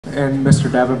And Mr.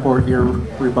 Davenport, your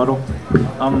rebuttal?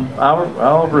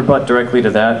 I'll rebut directly to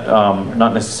that.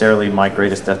 Not necessarily my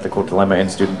greatest ethical dilemma in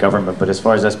student government, but as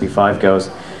far as SB 5 goes,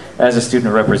 as a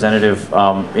student representative,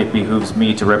 it behooves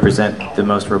me to represent the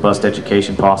most robust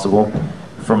education possible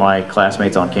for my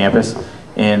classmates on campus.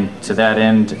 And to that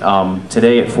end,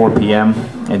 today at 4 p.m.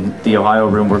 in the Ohio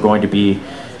room, we're going to be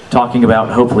talking about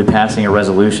hopefully passing a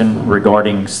resolution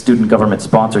regarding student government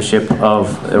sponsorship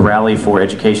of a rally for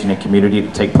education and community to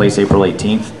take place April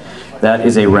 18th. That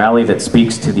is a rally that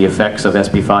speaks to the effects of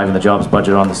SB 5 and the jobs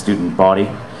budget on the student body,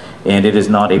 and it is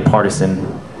not a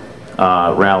partisan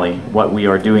rally. What we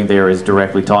are doing there is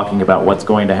directly talking about what's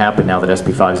going to happen now that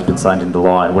SB 5 has been signed into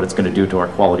law and what it's going to do to our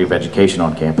quality of education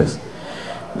on campus.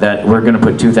 That we're going to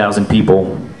put 2,000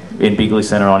 people in Beagley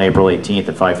Center on April 18th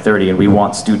at 5:30, and we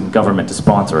want student government to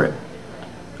sponsor it.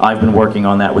 I've been working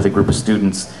on that with a group of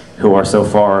students who are so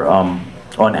far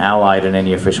unallied in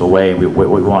any official way. What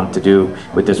we want to do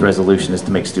with this resolution is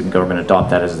to make student government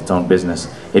adopt that as its own business.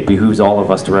 It behooves all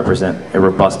of us to represent a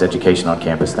robust education on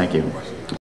campus. Thank you.